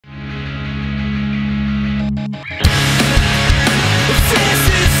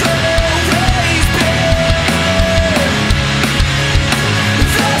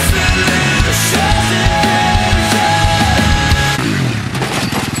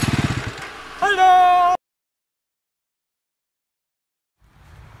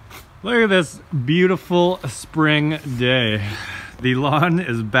Look at this beautiful spring day. The lawn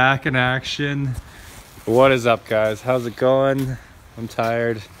is back in action. What is up, guys? How's it going? I'm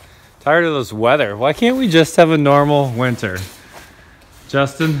tired. Tired of this weather. Why can't we just have a normal winter?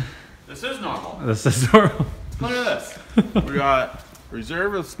 Justin? This is normal. This is normal. Look at this. We got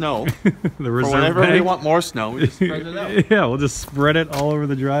reserve of snow. The reserve whenever bank. we want more snow, we just spread it out. Yeah, we'll just spread it all over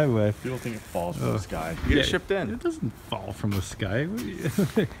the driveway. People think it falls from the sky. You get it shipped in. It doesn't fall from the sky.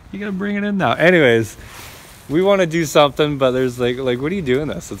 You gotta bring it in now. Anyways, we want to do something, but there's like, what are you doing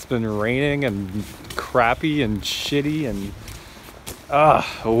this? It's been raining and crappy and shitty and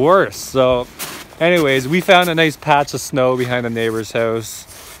worse. So, anyways, we found a nice patch of snow behind the neighbor's house.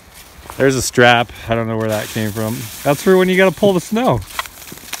 There's a strap. I don't know where that came from. That's for when you gotta pull the snow.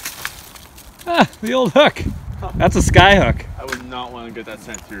 Ah, the old hook. That's a sky hook. I would not want to get that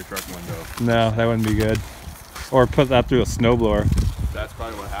sent through your truck window. No, that wouldn't be good. Or put that through a snowblower. That's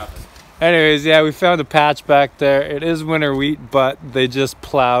probably what happened. Anyways, yeah, we found a patch back there. It is winter wheat, but they just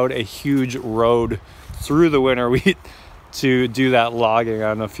plowed a huge road through the winter wheat to do that logging. I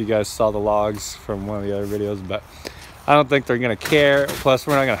don't know if you guys saw the logs from one of the other videos, but I don't think they're gonna care. Plus,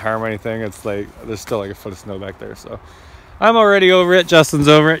 we're not gonna harm anything. It's like, there's still like a foot of snow back there, so I'm already over it. Justin's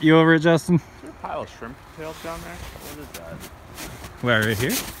over it. You over it, Justin? Is there a pile of shrimp tails down there? What is that? Where, right here?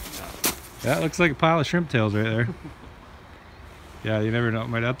 Yeah, that looks like a pile of shrimp tails right there. Yeah, you never know.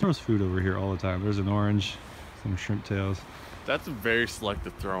 My dad throws food over here all the time. There's an orange, some shrimp tails. That's a very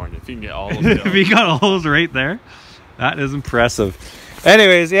selective throwing. If you can get all of them. If you got all those right there, that is impressive.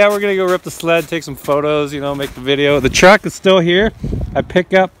 Anyways, yeah, we're gonna go rip the sled, take some photos, you know, make the video. The truck is still here. I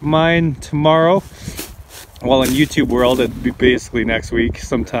pick up mine tomorrow. Well, in YouTube world, it'd be basically next week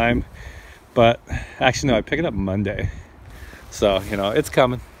sometime. But actually, no, I pick it up Monday. So, you know, it's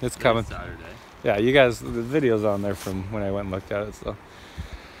coming. It's coming. Saturday. Yeah, you guys, the video's on there from when I went and looked at it, so.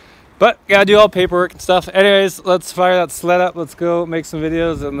 But, gotta do all paperwork and stuff. Anyways, let's fire that sled up. Let's go make some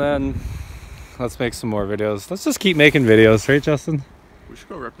videos, and then let's make some more videos. Let's just keep making videos, right, Justin? We should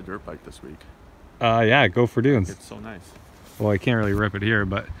go rip the dirt bike this week. Yeah, Go For Dunes. It's so nice. Well, I can't really rip it here,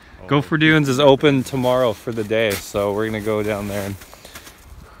 but Go For Dunes is open tomorrow for the day, so we're gonna go down there and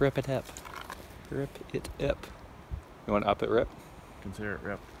rip it up. Rip it up. You want to up it, rip? Consider it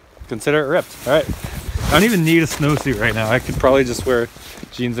ripped. Consider it ripped. All right. I don't even need a snowsuit right now. I could probably just wear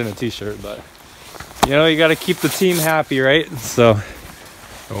jeans and a t-shirt, but you know, you got to keep the team happy, right? So,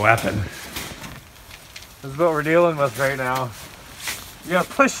 a weapon. This is what we're dealing with right now. You got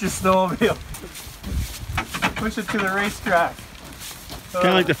to push your snowmobile. Push it to the racetrack. Kind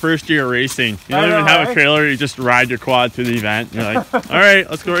of like the first year of racing. You don't even have a trailer, you just ride your quad to the event. You're like, all right,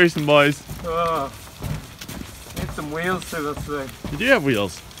 let's go racing, boys. Need some wheels to this thing. You do have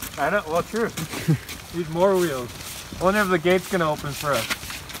wheels. I know, well, true. Need more wheels. I wonder if the gate's gonna open for us.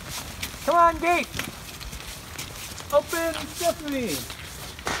 Come on, gate! Open sesame!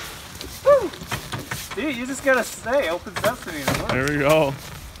 Woo! See, you just gotta say open sesame. There we go.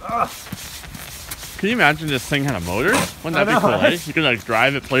 Ugh. Can you imagine this thing had a motor? Wouldn't that be cool, eh? You could like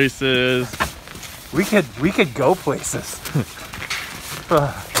drive it places. We could go places.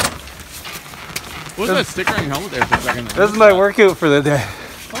 What was that sticker on your helmet there for a second? This is my workout for the day.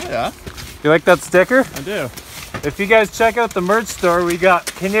 Oh yeah? You like that sticker? I do. If you guys check out the merch store, we got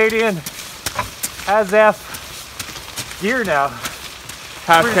Canadian ASF gear now.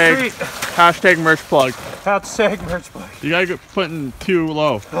 Hashtag merch plug. Hashtag merch plug. You gotta get putting too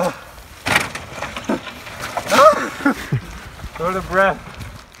low. Go to breath.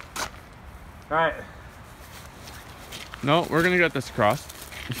 Alright. No, we're gonna get this across.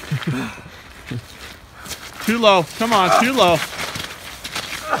 Too low. Come on, too low.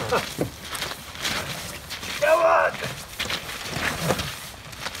 Come on!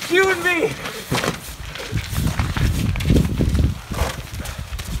 You and me!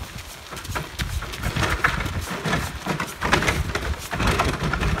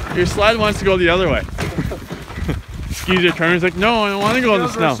 Your sled wants to go the other way. Skis your turn. He's like, no, I don't want to go in the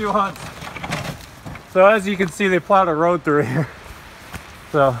snow. So as you can see, they plowed a road through here.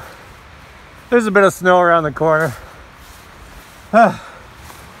 So there's a bit of snow around the corner.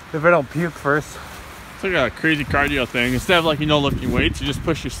 If I don't puke first. It's like a crazy cardio thing. Instead of like, you know, lifting weights, you just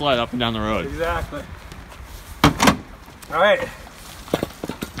push your sled up and down the road. Exactly. All right,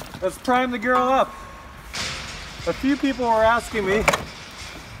 let's prime the girl up. A few people were asking me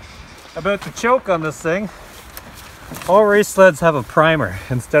about the choke on this thing. All race sleds have a primer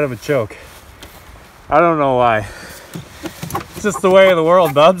instead of a choke. I don't know why. It's just the way of the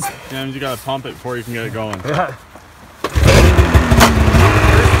world, bubs. Yeah, you gotta pump it before you can get it going. Yeah. First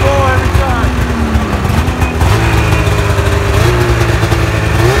full every time.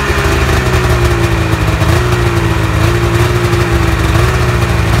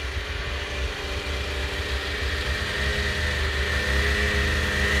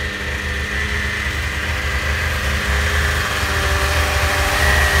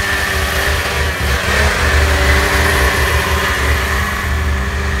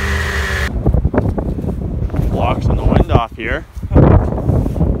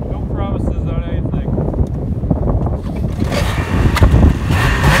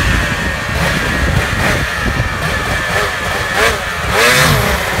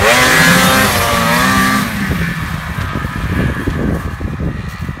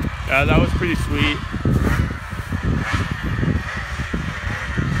 Yeah, that was pretty sweet.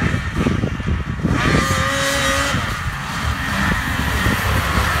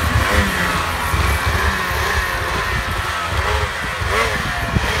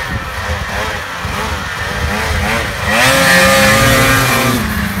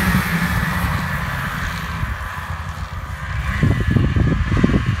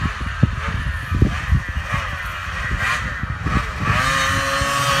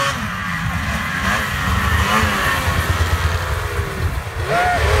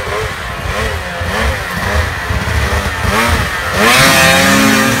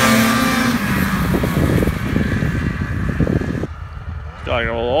 Got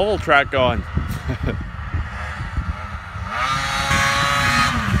a little oval track going.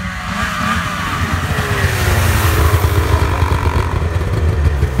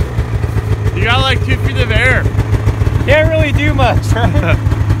 You got like 2 feet of air. Can't really do much, right?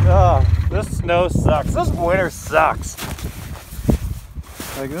 Oh, this snow sucks. This winter sucks.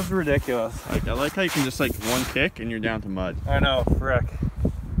 Like, this is ridiculous. Like, I like how you can just like one kick and you're down to mud. I know, frick.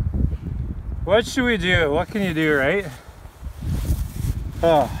 What should we do? What can you do, right?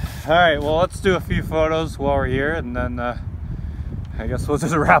 Oh, all right. Well, let's do a few photos while we're here, and then I guess we'll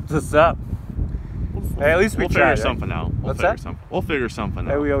just wrap this up. Hey, at least we tried. We'll figure something out. What's that? We'll figure something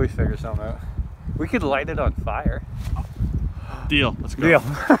out. Hey, we always figure something out. We could light it on fire. Deal. Let's go. Deal.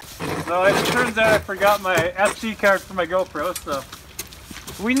 So it turns out I forgot my SD card for my GoPro, so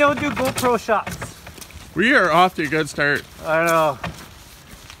we now do GoPro shots. We are off to a good start. I know.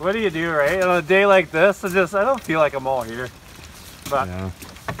 What do you do, right? On a day like this, I don't feel like I'm all here. But Yeah.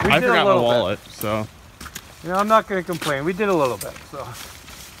 we I did forgot a my little wallet, so. You know, I'm not going to complain. We did a little bit, so.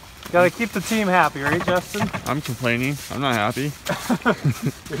 Got to keep the team happy, right, Justin? I'm complaining. I'm not happy.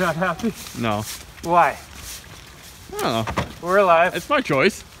 You're not happy? No. Why? I don't know. We're alive. It's my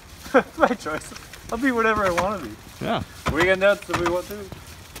choice. It's my choice. I'll be whatever I want to be. Yeah. We get nuts if we want to.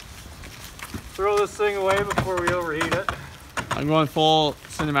 Throw this thing away before we overheat it. I'm going full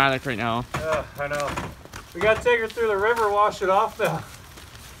cinematic right now. Yeah, I know. We got to take her through the river, wash it off now.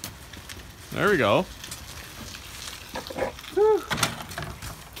 There we go. Whew.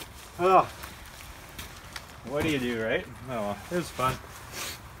 Oh. What do you do, right? Oh, well, it was fun.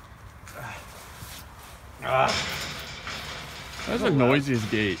 That's the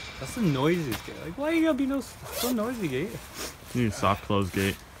noisiest gate. That's the noisiest gate. Like, why you gotta be so noisy, gate? You need a soft close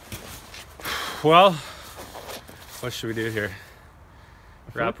gate. Well, what should we do here?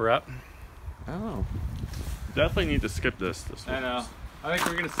 Wrap her up? I don't know. Definitely need to skip this. I know. I think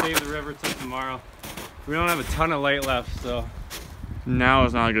we're gonna save the river till tomorrow. We don't have a ton of light left, so. Now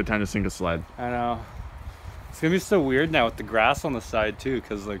is not a good time to sink a sled. I know. It's gonna be so weird now with the grass on the side too,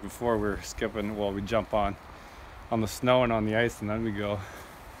 because like before we're skipping, well, we jump on the snow and on the ice, and then we go.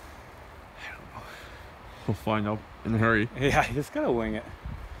 I don't know. We'll find out in a hurry. Yeah, you just gotta wing it.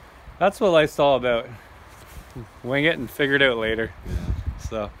 That's what life's all about. Wing it and figure it out later. Yeah.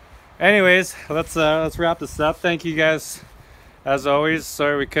 So, anyways, let's wrap this up. Thank you guys, as always.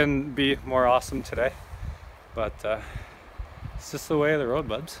 Sorry we couldn't be more awesome today, but it's just the way of the road,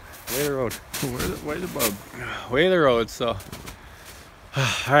 buds. Way of the road. Way the bub. Way of the road. So, all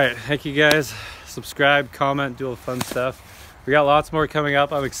right. Thank you guys. Subscribe, comment, do all the fun stuff. We got lots more coming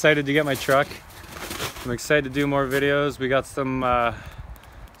up. I'm excited to get my truck. I'm excited to do more videos. We got some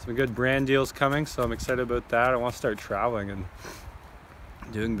good brand deals coming, so I'm excited about that. I want to start traveling and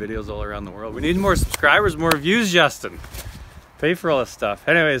doing videos all around the world. We need more subscribers, more views, Justin. Pay for all this stuff.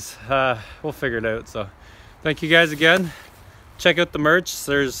 Anyways, we'll figure it out. So thank you guys again. Check out the merch.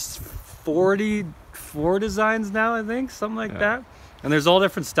 There's 44 designs now, I think, something like that. And there's all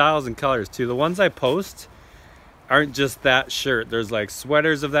different styles and colors too. The ones I post aren't just that shirt. There's like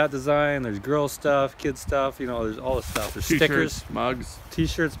sweaters of that design. There's girl stuff, kid stuff. You know, there's all the stuff. There's stickers, mugs,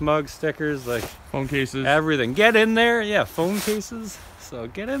 t-shirts, mugs, stickers, like phone cases, everything. Get in there. Yeah, phone cases. So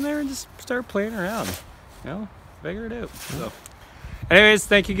get in there and just start playing around. You know, figure it out. So anyways,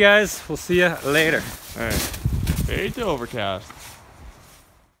 thank you guys. We'll see you later. all right. Fade to overcast.